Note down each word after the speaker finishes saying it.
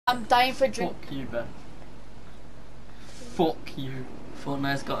I'm dying for a drink. Fuck you, Beth. Fuck you.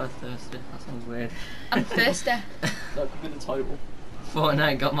 Fortnite's got her thirsty. That sounds weird. I'm thirsty. That could be the title.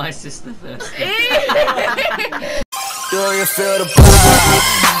 Fortnite got my sister thirsty. Do you feel the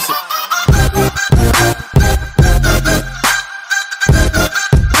vibes?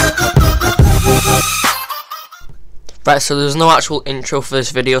 Right, so there's no actual intro for this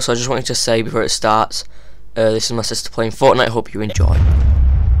video, so I just wanted to say before it starts, this is my sister playing Fortnite. Hope you enjoy.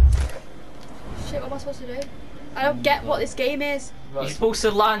 Shit, what am I supposed to do? I don't get what this game is. Right. You're supposed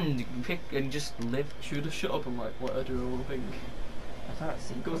to land, pick and just live. Should have shut up and like let her do her own thing. I can't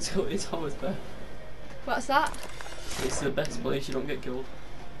see. Go till it's always Beth. What's that? It's the best place, you don't get killed.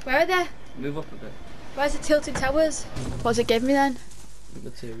 Where are they? Move up a bit. Where's the tilted towers? What does it give me then?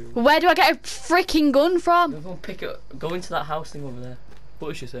 Material. Where do I get a freaking gun from? Go pick it. Go into that house thing over there. What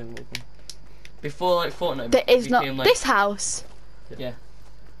is she saying? Welcome. Before like Fortnite. There is not became, like, this house. Yeah.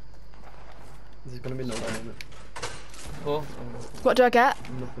 There's gonna be no ammo in it. Oh. What do I get?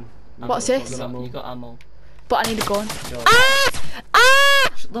 Nothing. What's Ammo, this? got ammo. You got ammo. But I need a gun. God. Ah! Ah!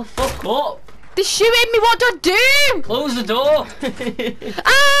 Shut the fuck up! They're shooting me. What do I do? Close the door.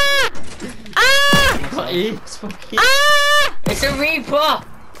 Ah! Ah! It's fucking. Ah! It's a Reaper.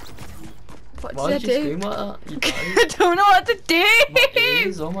 What Why did did you I do? scream like that? You I died. don't know what to do. My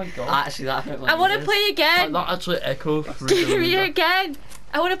ears, oh my god. Actually, that hurt my I want to ears. play again. That actually echoed through Give the me window. again.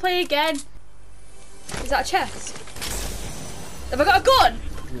 I want to play again. Is that a chest? Have I got a gun?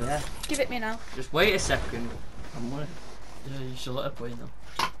 Yeah. Give it me now. Just wait a second. I'm gonna Yeah, you should let her play now.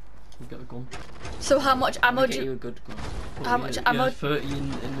 You get a gun. So how much ammo get do you a good gun. How Yeah, much yeah, ammo? 30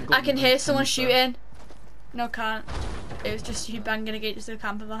 in the gun. I can hear someone and shooting. No, can't. It was just you banging against the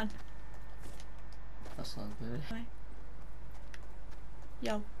camper van. That sounds good.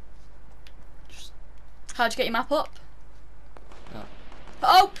 Yo. Just- How'd you get your map up? No.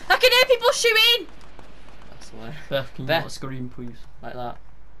 Oh, I can hear people shooting! That's the way. Beth, can you Beth. not scream, please? Like that.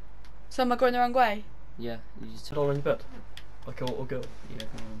 So am I going the wrong way? Yeah. You just. Sit all in bed. Like a little girl. Yeah.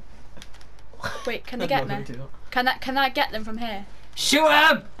 Wait, can they I'm get not me? gonna do Can I get them from here? Shoot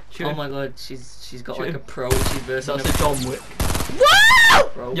him! Shoot Oh him. my god, she's got Shoot like him. a pro. She's that. versing That's a John Wick. Whoa!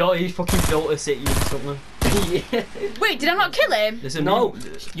 pro. Yo, he fucking built a city or something. Yeah. Wait, did I not kill him? Listen, No,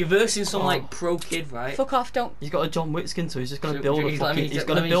 he- you're versing some Oh. like pro kid, right? Fuck off, don't. He's got a John Wick skin, so he's just gonna So, build a let me- fucking. He's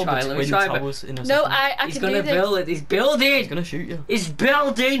gonna let me build try, the let me twin try, but- towers in a No, second. I He's can gonna do this. build it. He's building. He's gonna shoot you. He's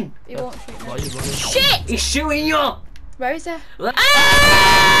building. He won't shoot Why are me. you running? Shit! He's shooting you. Where is he?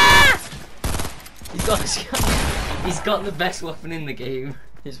 Ah! He's got the best weapon in the game.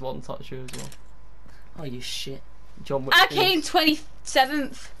 He's one touch you as well. Oh, you shit. John Wick. I skins. came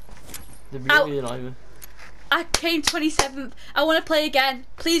 27th. They're Ow. really annoying. I came 27th. I want to play again.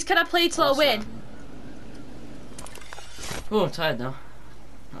 Please, can I play till I win? Oh, I'm tired now.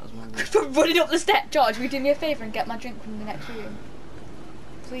 That was my word. For running up the step. George, will you do me a favour and get my drink from the next room?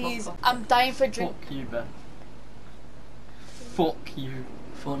 Please. I'm dying for a drink. Fuck you, Beth. Fuck you.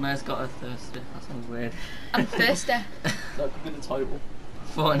 Fortnite's got her thirsty. That sounds weird. I'm thirsty. That could be the title.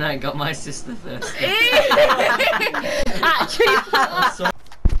 Fortnite got my sister thirsty. Actually.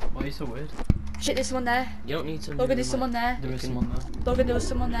 Why are you so weird? Shit, there's someone there. You don't need to. Logan, there's someone there. There is can- someone there. Logan, there was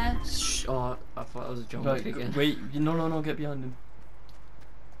someone there. Shh. Oh, I thought it was a John Right, Wick again. wait, no, get behind him.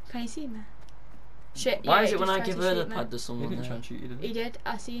 Can you see me? Shit, Why yeah, is he it when just I tried give to her the shoot me. pad, there's He someone didn't try there? and shoot you, did He he? did.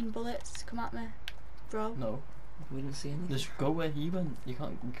 I seen bullets come at me. Bro. No. We didn't see anything. Just go where he went. You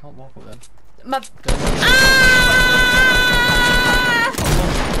can't walk up there. My... Go. Ah!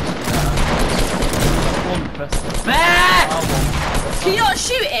 One, press it. Bear! Can you not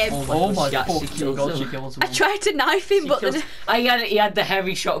shoot him? Oh my she actually fucking killed god, him. she killed I someone. tried to knife him, but then... He had the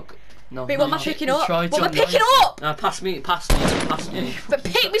heavy shot. No. Wait, no, what am I no. picking you up? tried What am I to picking knife up? No, pass me. But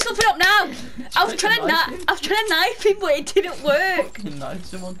pick me something up now. I was trying to knife him, but it didn't work. Fucking knife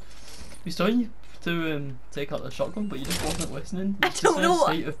someone. He's telling you to take out the shotgun, but you just wasn't listening. I It's just don't in know a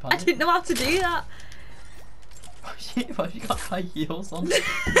what. state of I panic. didn't know how to do that. Why have you got high heels on?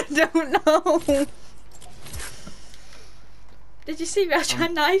 I don't know. Did you see me? I was trying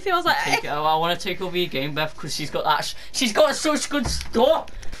to knife him. I was like, I want to take over your game, Beth, because she's got that. She's got such good stuff.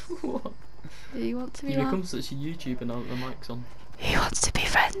 do you want to be You my... become such a YouTuber now that the mic's on. Who wants to be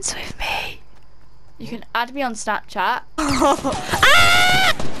friends with me? You can add me on Snapchat.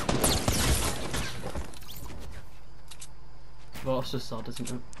 Well, that's just sad,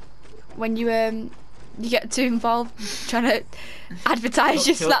 isn't it? When you get too involved trying to advertise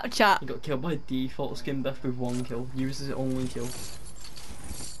your Got killed. Snapchat. You got killed by default skin Beth with 1 kill. Uses it only kill.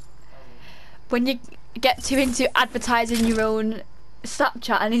 When you get too into advertising your own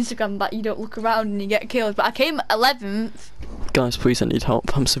Snapchat and Instagram that you don't look around and you get killed. But I came 11th. Guys, please, I need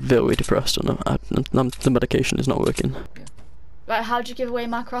help. I'm severely depressed and the medication is not working. Right, how'd you give away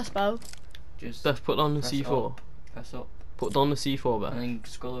my crossbow? Just Beth, put on the press C4. up, press up, Put on the C4, Beth. and then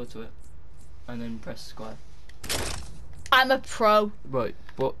scroll over to it, and then press square. I'm a pro. Right,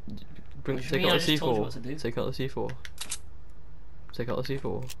 what? What do you Take mean? out I the just told you C4. what to do. Take out the C4. Take out the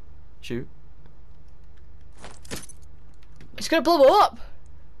C4. Shoot. It's gonna blow up.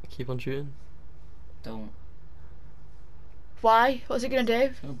 Keep on shooting. Don't. Why? What's it gonna do?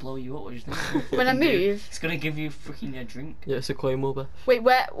 It's gonna blow you up. What do you think? When I move? It's gonna give you freaking a drink. Yeah, it's a claymore, Beth. Wait,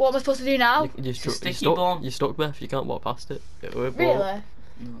 where? What am I supposed to do now? You're It's a stuck, sticky bomb. you're stuck, Beth. You can't walk past it. It won't blow up.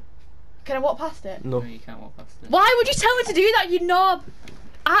 Really? No, Can I walk past it? No. no, you can't walk past it. Why would you tell me to do that, you knob?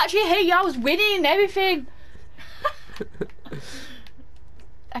 I actually hate you. I was winning and everything.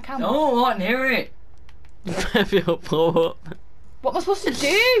 I can't. walk. Don't walk near it. Beth, it'll blow up. What am I supposed to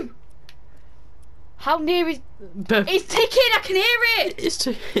do? How near is? Beth, It's ticking. I can hear it. it's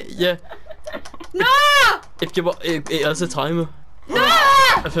too. Yeah. No! If you it has a timer No!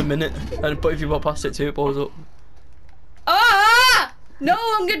 of a minute, but if you walk past it too, it blows up. Ah! No,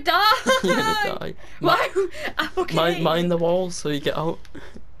 I'm gonna die. You're gonna die. Why? I'm okay. Mind the walls so you get out.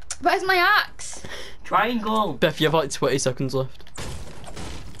 Where's my axe? Triangle. Beth, you have like 20 seconds left.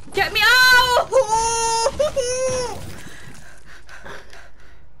 Get me out!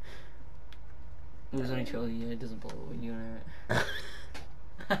 It was only trolling you. It doesn't blow up when you're near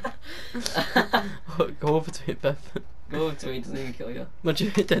it. Go over to it, Beth. Go over to it. It doesn't even kill you. Imagine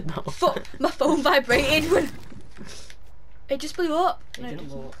if it did now. My phone vibrated when it just blew up. It didn't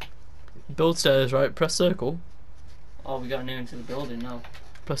blow up. Build stairs, right? Press circle. Oh, we got near into the building now.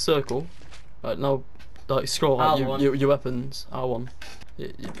 Press circle. Right now, like scroll like R1. your weapons. R1. Yeah,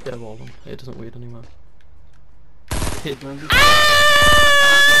 R1. It doesn't weird anymore. Hit.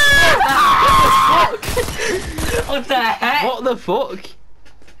 What the heck? What the fuck?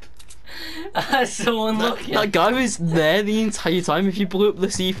 That's so unlucky. That guy was there the entire time. If you blew up the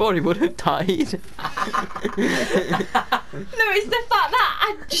C4, he would have died. No, it's the fact that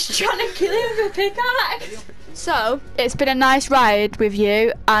I'm just trying to kill him with a pickaxe. So, it's been a nice ride with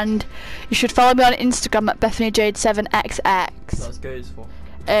you, and you should follow me on Instagram at BethanyJade7XX. That's good as fuck.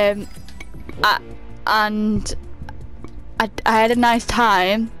 And I had a nice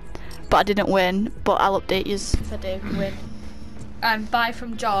time, but I didn't win. But I'll update you if I do win. And bye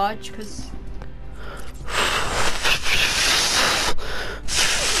from George, because.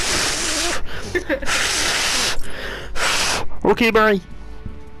 Okay, bye.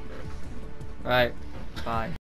 Right. Bye.